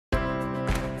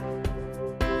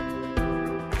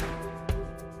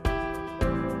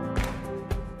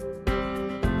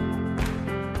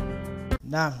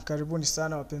Naam, karibuni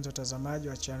sana wapenzi watazamaji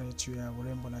wa channel yetu ya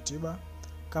urembo na tiba.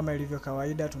 Kama ilivyo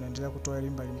kawaida, tunaendelea kutoa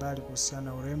elimu mbalimbali kuhusiana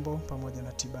na urembo pamoja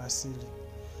na tiba asili.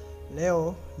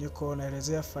 Leo niko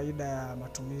naelezea faida ya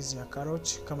matumizi ya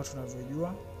karoti kama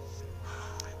tunavyojua.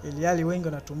 Ilhali wengi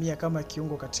wanatumia kama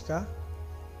kiungo katika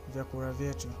vyakula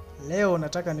vyetu. Leo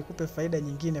nataka nikupe faida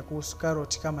nyingine kuhusu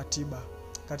karoti kama tiba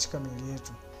katika miili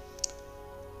yetu.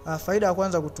 Faida ya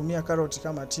kwanza, kutumia karoti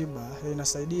kama tiba,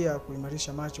 inasaidia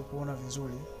kuimarisha macho kuona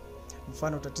vizuri.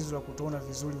 Mfano tatizo la kutoona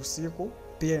vizuri usiku,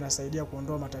 pia inasaidia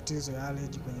kuondoa matatizo ya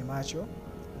allergy kwenye macho,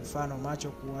 mfano macho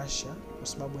kuwasha kwa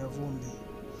sababu ya vumbi.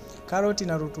 Karoti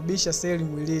inarutubisha seli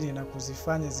mwilini na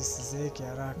kuzifanya zisizeeke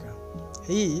haraka.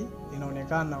 Hii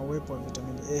inaonekana na uwepo wa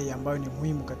vitamini A ambayo ni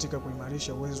muhimu katika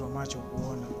kuimarisha uwezo wa macho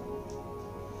kuona.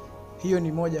 Hiyo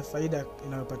ni moja faida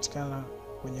inayopatikana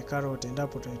kwenye karoti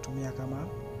endapo tunaitumia kama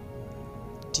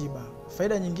tiba.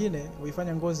 Faida nyingine,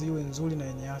 huifanya ngozi iwe nzuri na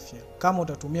yenye afya. Kama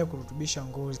utatumia kurutubisha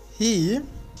ngozi, hii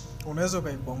unaweza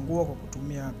kuikongua kwa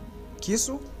kutumia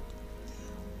kisu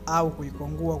au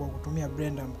kuikongua kwa kutumia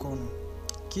blender mkono.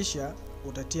 Kisha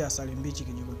utatia asali mbichi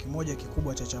kijiko kimoja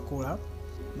kikubwa cha chakula,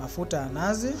 mafuta ya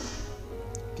nazi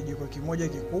kijiko kimoja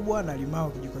kikubwa na limao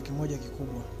kijiko kimoja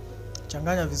kikubwa.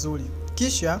 Changanya vizuri.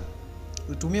 Kisha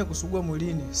utumie kusugua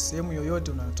mwilini sehemu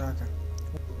yoyote unayotaka.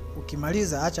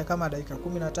 Ukimaliza acha kama dakika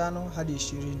 15 hadi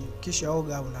 20, kisha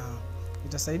oga au nawa.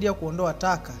 Itasaidia kuondoa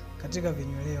taka katika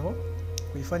vinyweleo,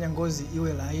 kuifanya ngozi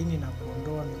iwe laini na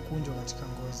kuondoa mikunjo katika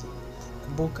ngozi.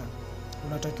 Kumbuka,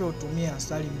 unatakiwa utumie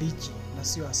asali mbichi na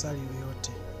sio asali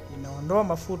yoyote. Inaondoa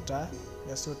mafuta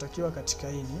yasiyotakiwa katika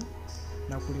ini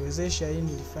na kuliwezesha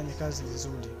ini lifanye kazi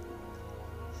vizuri.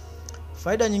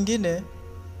 Faida nyingine,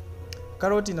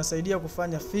 karoti inasaidia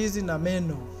kufanya fizi na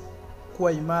meno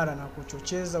kuwa imara na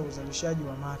kuchocheza uzalishaji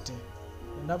wa mate.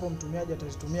 Endapo mtumiaji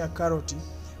atazitumia karoti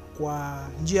kwa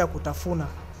njia ya kutafuna,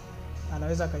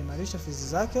 anaweza kaimarisha fizi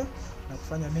zake na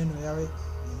kufanya meno yawe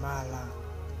imara.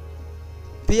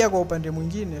 Pia kwa upande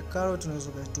mwingine, karoti unaweza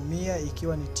kuitumia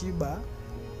ikiwa ni tiba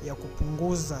ya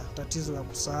kupunguza tatizo la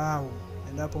kusahau.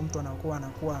 Endapo mtu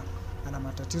anakuwa ana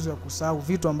matatizo ya kusahau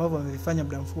vitu ambavyo amevifanya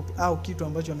muda mfupi au kitu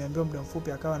ambacho ameambiwa muda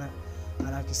mfupi akawa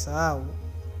anakisahau,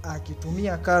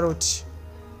 akitumia karoti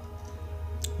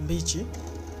mbichi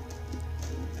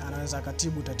anaweza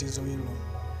katibu tatizo hilo.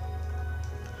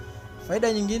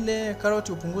 Faida nyingine,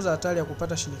 karoti hupunguza hatari ya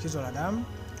kupata shinikizo la damu,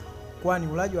 kwani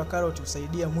ulaji wa karoti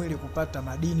husaidia mwili kupata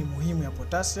madini muhimu ya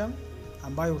potassium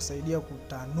ambayo husaidia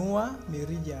kutanua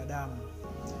mirija ya damu,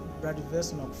 blood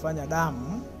vessels, na kufanya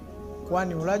damu.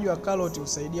 Kwani ulaji wa karoti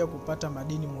husaidia kupata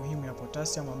madini muhimu ya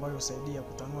potassium ambayo husaidia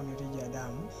kutanua mirija ya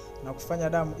damu na kufanya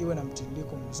damu iwe na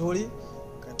mtiririko mzuri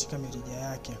katika mirija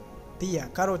yake. Pia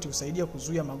karoti husaidia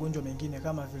kuzuia magonjwa mengine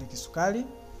kama vile kisukari,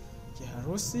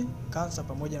 kiharusi, kansa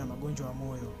pamoja na magonjwa ya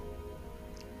moyo.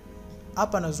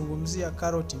 Hapa nazungumzia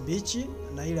karoti mbichi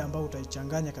na ile ambayo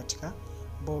utaichanganya katika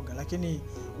mboga, lakini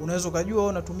unaweza ukajua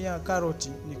unatumia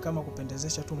karoti ni kama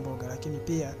kupendezesha tu mboga, lakini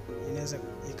pia inaweza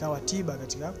ikawa tiba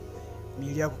katika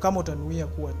miili yako kama utanuia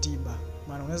kuwa tiba.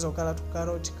 Maana unaweza ukala tu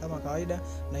karoti kama kawaida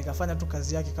na ikafanya tu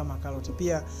kazi yake kama karoti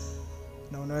pia,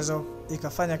 na unaweza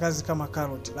ikafanya kazi kama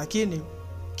karoti, lakini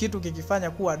kitu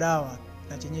kikifanya kuwa dawa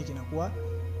na chenyewe kinakuwa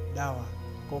dawa.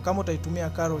 Kwa kama utaitumia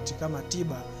karoti kama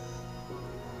tiba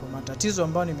kwa matatizo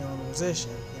ambayo nimewaelezesha,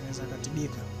 yanaweza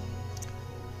katibika.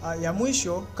 Ya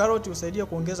mwisho, karoti husaidia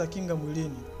kuongeza kinga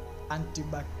mwilini,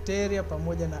 antibakteria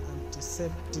pamoja na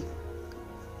antiseptic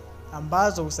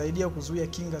ambazo husaidia kuzuia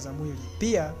kinga za mwili.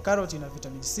 Pia karoti ina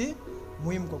vitamin C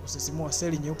muhimu kwa kusisimua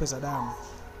seli nyeupe za damu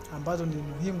ambazo ni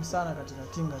muhimu sana katika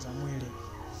kinga za mwili.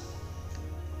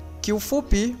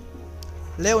 Kiufupi,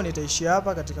 leo nitaishia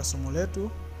hapa katika somo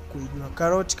letu kuijua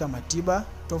karoti kama tiba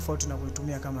tofauti na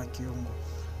kuitumia kama kiungo.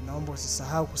 Naomba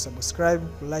usisahau kusubscribe,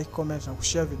 like, comment na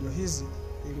kushare video hizi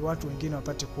ili watu wengine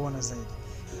wapate kuona zaidi.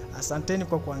 Asanteni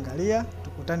kwa kuangalia,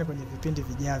 tukutane kwenye vipindi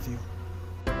vijavyo.